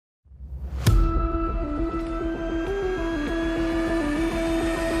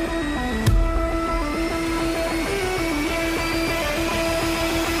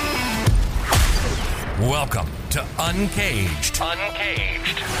Uncaged.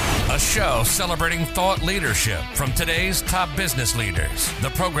 A show celebrating thought leadership from today's top business leaders. The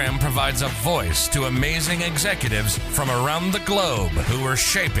program provides a voice to amazing executives from around the globe who are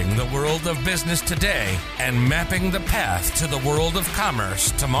shaping the world of business today and mapping the path to the world of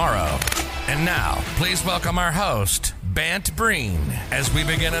commerce tomorrow. And now, please welcome our host, Bant Breen, as we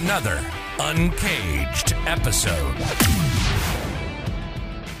begin another Uncaged episode.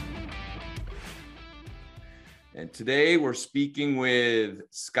 And today we're speaking with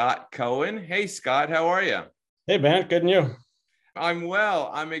Scott Cohen. Hey, Scott, how are you? Hey, man, good and you? I'm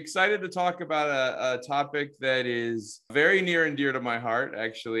well. I'm excited to talk about a topic that is very near and dear to my heart.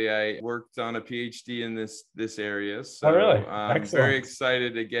 Actually, I worked on a PhD in this area, so really? I'm very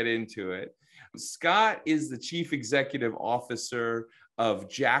excited to get into it. Scott is the Chief Executive Officer of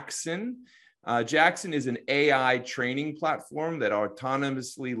Jackson. Jackson is an AI training platform that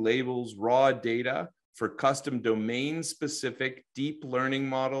autonomously labels raw data for custom domain-specific deep learning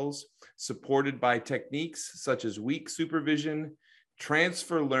models supported by techniques such as weak supervision,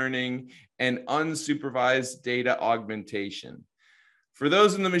 transfer learning, and unsupervised data augmentation. For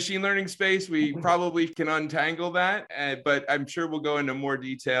those in the machine learning space, we probably can untangle that, but I'm sure we'll go into more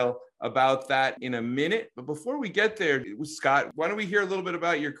detail about that in a minute. But before we get there, Scott, why don't we hear a little bit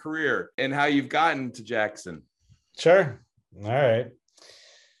about your career and how you've gotten to Jackson? Sure. All right.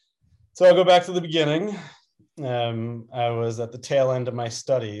 So I'll go back to the beginning. I was at the tail end of my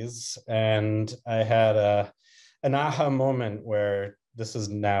studies, and I had an aha moment where this is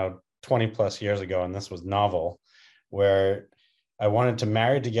now 20 plus years ago, and this was novel, where I wanted to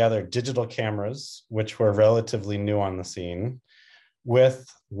marry together digital cameras, which were relatively new on the scene, with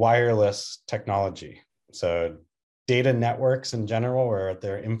wireless technology. So data networks in general were at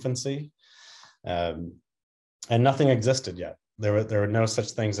their infancy, and nothing existed yet. There were no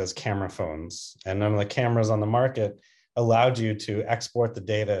such things as camera phones, and none of the cameras on the market allowed you to export the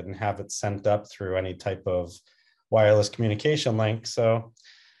data and have it sent up through any type of wireless communication link. So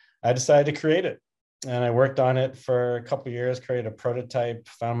I decided to create it, and I worked on it for a couple of years, created a prototype,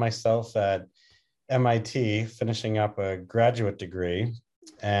 found myself at MIT finishing up a graduate degree,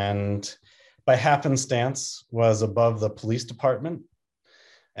 and by happenstance was above the police department,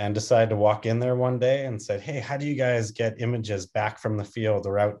 and decided to walk in there one day and said, hey, how do you guys get images back from the field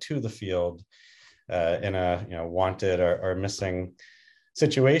or out to the field in a wanted or missing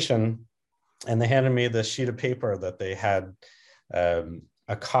situation? And they handed me the sheet of paper that they had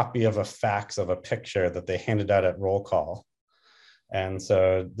a copy of a fax of a picture that they handed out at roll call. And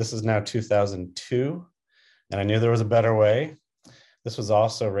so this is now 2002, and I knew there was a better way. This was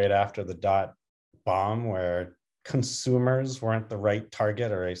also right after the dot bomb, where consumers weren't the right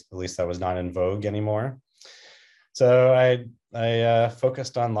target, or at least that was not in vogue anymore. So I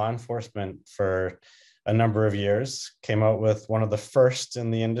focused on law enforcement for a number of years, came out with one of the first in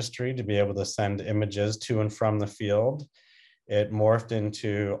the industry to be able to send images to and from the field. It morphed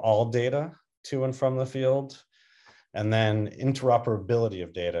into all data to and from the field, and then interoperability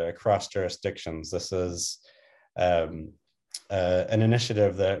of data across jurisdictions. This is an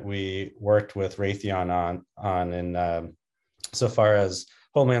initiative that we worked with Raytheon on in so far as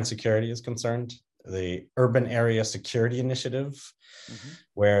Homeland Security is concerned, the Urban Area Security Initiative,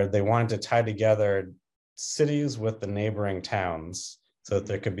 where they wanted to tie together cities with the neighboring towns so that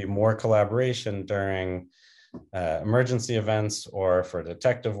there could be more collaboration during emergency events or for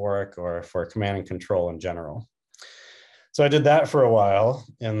detective work or for command and control in general. So I did that for a while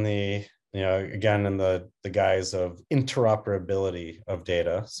in the again, in the guise of interoperability of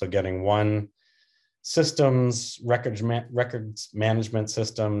data. So getting one records management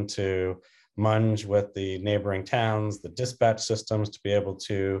system to munge with the neighboring towns, the dispatch systems to be able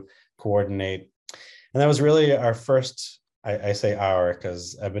to coordinate. And that was really our first, I say our,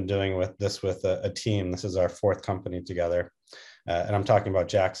 because I've been doing this with a team. This is our fourth company together. And I'm talking about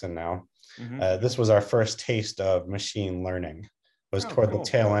Jackson now. This was our first taste of machine learning. It was toward the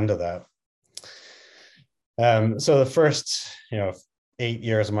tail end of that. So the first, 8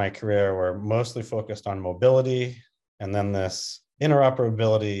 years of my career were mostly focused on mobility, and then this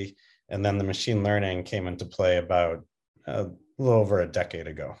interoperability, and then the machine learning came into play about a little over a decade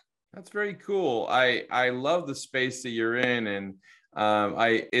ago. That's very cool. I love the space that you're in, and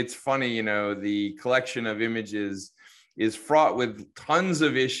it's funny, the collection of images is fraught with tons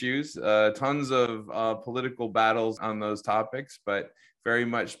of issues, tons of political battles on those topics, but very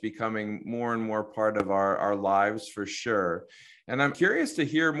much becoming more and more part of our lives for sure. And I'm curious to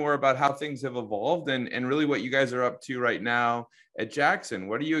hear more about how things have evolved and really what you guys are up to right now at Jackson.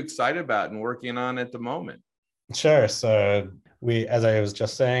 What are you excited about and working on at the moment? Sure. So as I was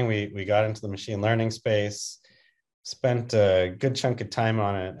just saying, we got into the machine learning space. spent a good chunk of time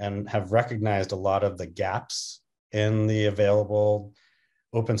on it and have recognized a lot of the gaps in the available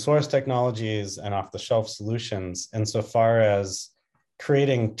open source technologies and off the shelf solutions insofar as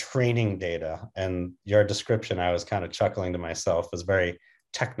creating training data. And your description, I was kind of chuckling to myself, is very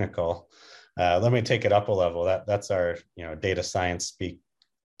technical. Let me take it up a level. That's our data science speak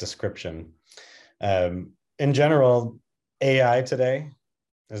description. In general, AI today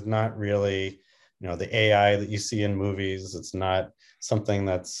is not really the AI that you see in movies. It's not something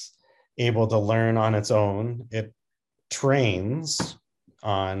that's able to learn on its own. It trains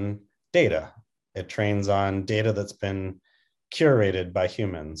on data. It trains on data that's been curated by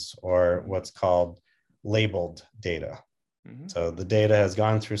humans, or what's called labeled data. Mm-hmm. So the data has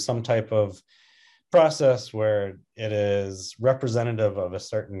gone through some type of process where it is representative of a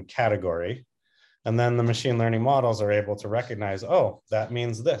certain category. And then the machine learning models are able to recognize, oh, that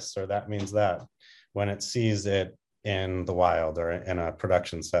means this or that means that, when it sees it in the wild or in a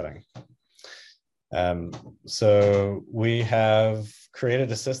production setting. So we have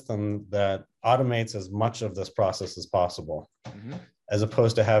created a system that automates as much of this process as possible, mm-hmm. as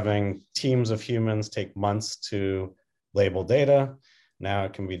opposed to having teams of humans take months to label data. Now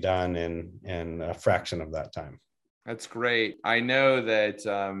it can be done in a fraction of that time. That's great. I know that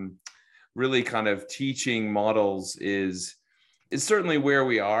really kind of teaching models is certainly where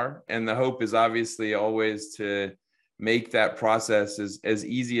we are. And the hope is obviously always to make that process as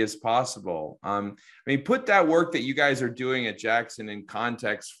easy as possible. Put that work that you guys are doing at Jackson in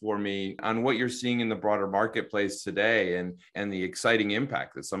context for me on what you're seeing in the broader marketplace today and the exciting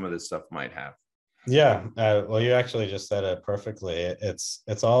impact that some of this stuff might have. Yeah, well, you actually just said it perfectly.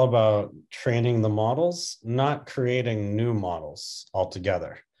 It's all about training the models, not creating new models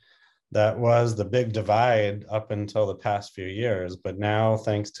altogether. That was the big divide up until the past few years. But now,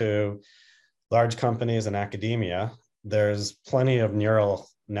 thanks to large companies and academia, there's plenty of neural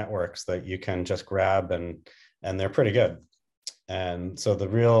networks that you can just grab, and they're pretty good. And so the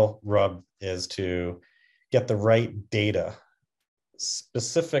real rub is to get the right data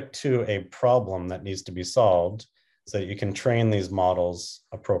specific to a problem that needs to be solved so that you can train these models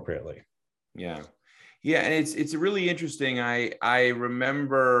appropriately. Yeah. Yeah, and it's really interesting. I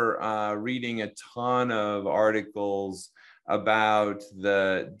remember reading a ton of articles about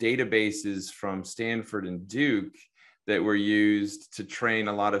the databases from Stanford and Duke that were used to train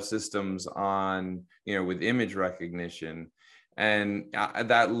a lot of systems on, with image recognition. And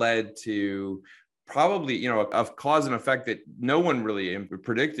that led to probably, a cause and effect that no one really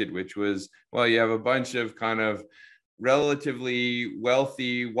predicted, which was, well, you have a bunch of kind of relatively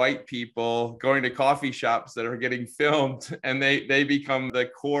wealthy white people going to coffee shops that are getting filmed, and they become the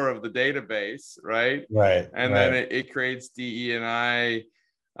core of the database, right? Right. And then it creates DE&I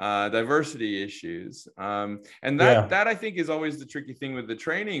diversity issues. And that I think is always the tricky thing with the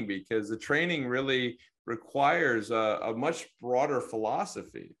training, because the training really requires a much broader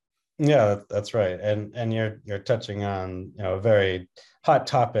philosophy. Yeah, that's right. And you're touching on a very hot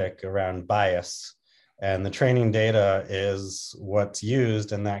topic around bias. And the training data is what's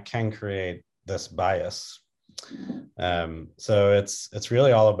used, and that can create this bias. So it's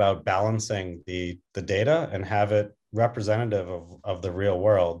really all about balancing the data and have it representative of the real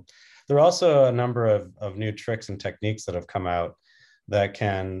world. There are also a number of new tricks and techniques that have come out that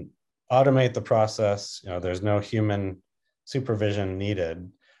can automate the process. There's no human supervision needed,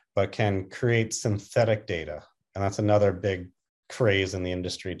 but can create synthetic data. And that's another big craze in the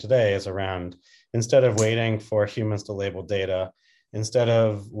industry today, is around, instead of waiting for humans to label data, instead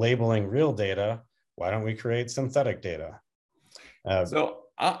of labeling real data, why don't we create synthetic data? So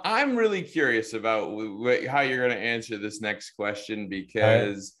I'm really curious about how you're going to answer this next question,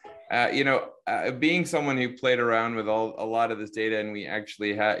 because, being someone who played around with a lot of this data, and we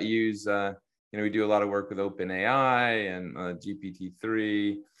actually use, we do a lot of work with OpenAI and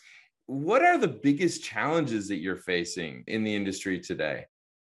GPT-3. What are the biggest challenges that you're facing in the industry today?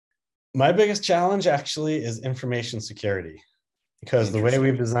 My biggest challenge actually is information security, because the way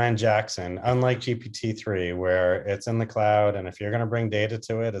we've designed Jackson, unlike GPT-3, where it's in the cloud, and if you're going to bring data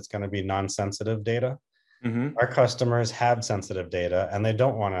to it, it's going to be non-sensitive data. Mm-hmm. Our customers have sensitive data, and they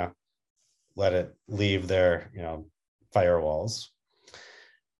don't want to let it leave their firewalls.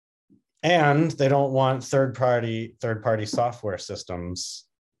 And they don't want third-party software systems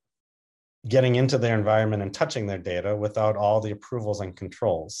getting into their environment and touching their data without all the approvals and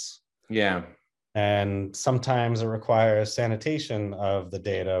controls. Yeah. And sometimes it requires sanitation of the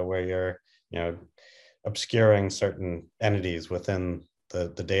data, where you're, obscuring certain entities within the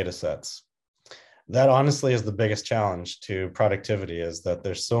data sets. That honestly is the biggest challenge to productivity, is that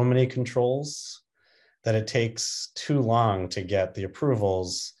there's so many controls that it takes too long to get the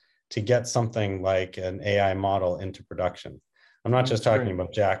approvals to get something like an AI model into production. I'm not just talking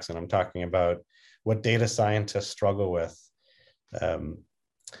about Jackson. I'm talking about what data scientists struggle with.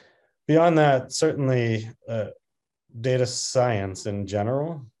 Beyond that, certainly data science in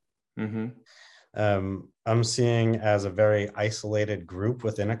general, I'm seeing as a very isolated group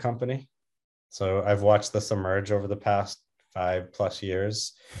within a company. So I've watched this emerge over the past 5+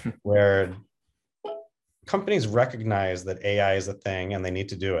 years where companies recognize that AI is a thing and they need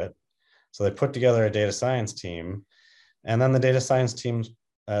to do it. So they put together a data science team, and then the data science teams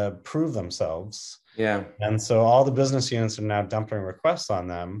prove themselves. Yeah. And so all the business units are now dumping requests on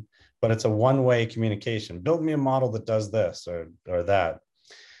them, but it's a one-way communication. Build me a model that does this or that.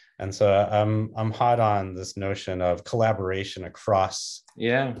 And so I'm hot on this notion of collaboration across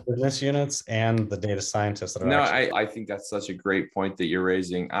business units and the data scientists that are I think that's such a great point that you're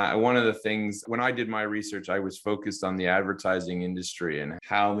raising. One of the things, when I did my research, I was focused on the advertising industry and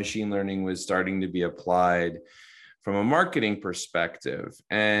how machine learning was starting to be applied from a marketing perspective.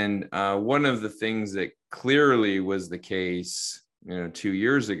 And one of the things that clearly was the case, 2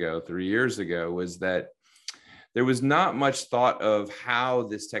 years ago, 3 years ago, was that there was not much thought of how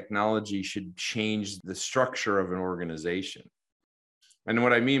this technology should change the structure of an organization. And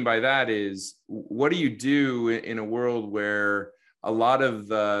what I mean by that is, what do you do in a world where a lot of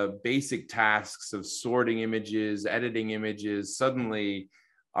the basic tasks of sorting images, editing images suddenly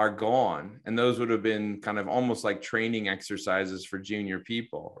are gone? And those would have been kind of almost like training exercises for junior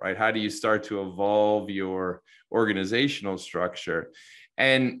people, right? How do you start to evolve your organizational structure?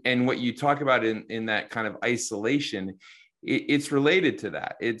 And what you talk about in that kind of isolation, it's related to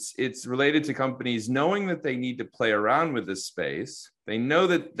that. It's related to companies knowing that they need to play around with this space. They know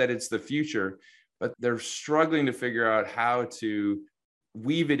that it's the future, but they're struggling to figure out how to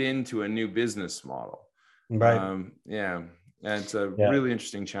weave it into a new business model. Right. And it's a really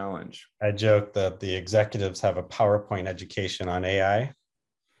interesting challenge. I joke that the executives have a PowerPoint education on AI.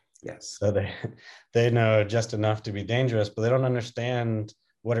 Yes. So they know just enough to be dangerous, but they don't understand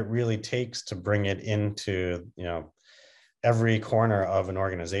what it really takes to bring it into, every corner of an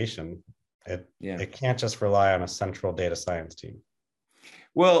organization. It can't just rely on a central data science team.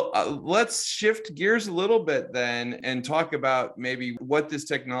 Well, let's shift gears a little bit then and talk about maybe what this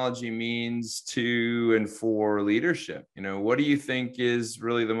technology means to and for leadership. What do you think is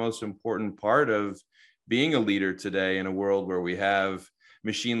really the most important part of being a leader today in a world where we have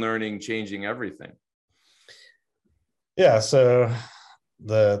machine learning changing everything? Yeah, so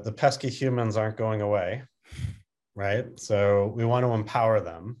the pesky humans aren't going away, right? So we want to empower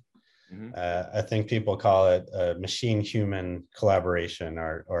them. I think people call it machine-human collaboration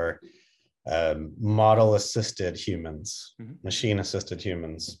or model-assisted humans, machine-assisted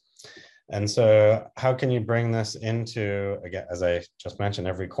humans. And so how can you bring this into, again, as I just mentioned,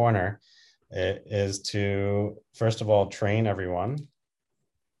 every corner? It is to, first of all, train everyone,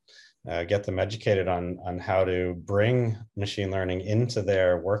 get them educated on how to bring machine learning into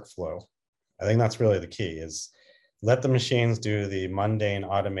their workflow. I think that's really the key, is let the machines do the mundane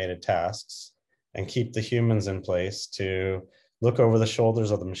automated tasks and keep the humans in place to look over the shoulders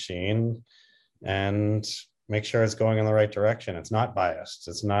of the machine and make sure it's going in the right direction. It's not biased.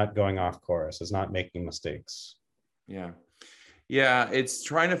 It's not going off course. It's not making mistakes. Yeah, it's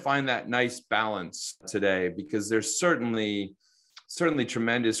trying to find that nice balance today, because there's certainly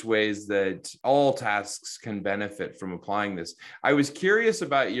tremendous ways that all tasks can benefit from applying this. I was curious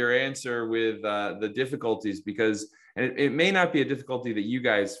about your answer with the difficulties, because it may not be a difficulty that you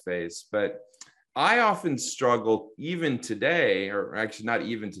guys face, but I often struggle even today, or actually not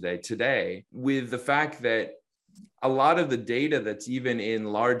even today, with the fact that a lot of the data that's even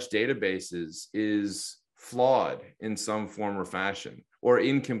in large databases is flawed in some form or fashion, or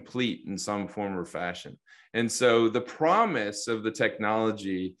incomplete in some form or fashion. And so the promise of the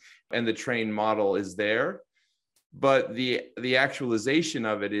technology and the trained model is there, but the actualization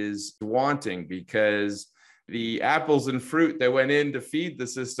of it is wanting, because the apples and fruit that went in to feed the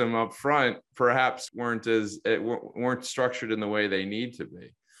system up front perhaps weren't structured in the way they need to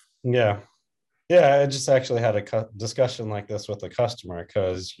be. Yeah, I just actually had a discussion like this with a customer,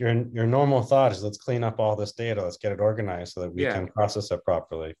 because your normal thought is, let's clean up all this data, let's get it organized so that we can process it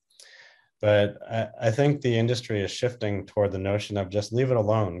properly. But I think the industry is shifting toward the notion of just leave it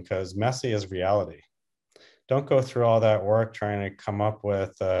alone, because messy is reality. Don't go through all that work trying to come up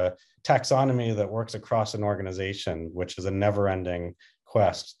with a taxonomy that works across an organization, which is a never-ending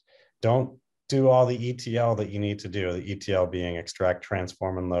quest. Don't do all the ETL that you need to do, the ETL being extract,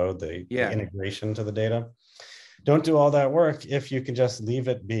 transform, and load, the integration to the data. Don't do all that work if you can just leave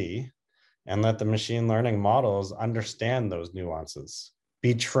it be and let the machine learning models understand those nuances,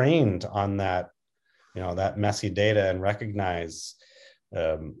 be trained on that, that messy data, and recognize,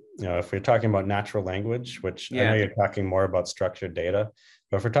 if we're talking about natural language, which I know you're talking more about structured data,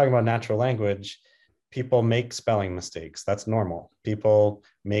 but if we're talking about natural language, people make spelling mistakes. That's normal. People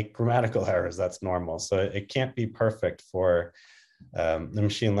make grammatical errors. That's normal. So it can't be perfect for the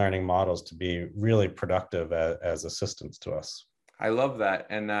machine learning models to be really productive as assistants to us. I love that.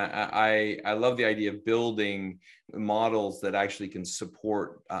 And I love the idea of building models that actually can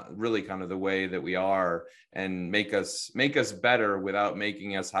support really kind of the way that we are and make us better without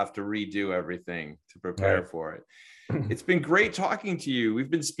making us have to redo everything to prepare for it. It's been great talking to you. We've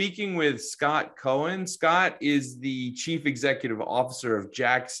been speaking with Scott Cohen. Scott is the Chief Executive Officer of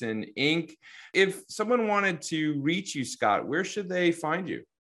Jackson, Inc. If someone wanted to reach you, Scott, where should they find you?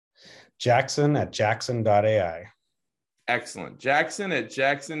 Jackson at jackson.ai. Excellent. Jackson at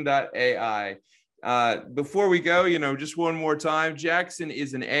jackson.ai. Before we go, just one more time, Jackson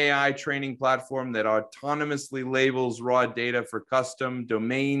is an AI training platform that autonomously labels raw data for custom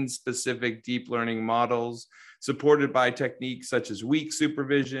domain-specific deep learning models, supported by techniques such as weak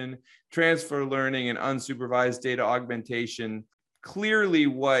supervision, transfer learning, and unsupervised data augmentation. Clearly,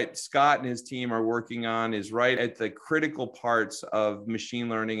 what Scott and his team are working on is right at the critical parts of machine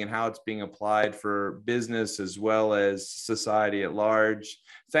learning and how it's being applied for business as well as society at large.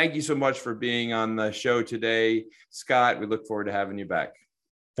 Thank you so much for being on the show today, Scott. We look forward to having you back.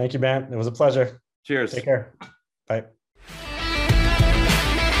 Thank you, man. It was a pleasure. Cheers. Take care. Bye.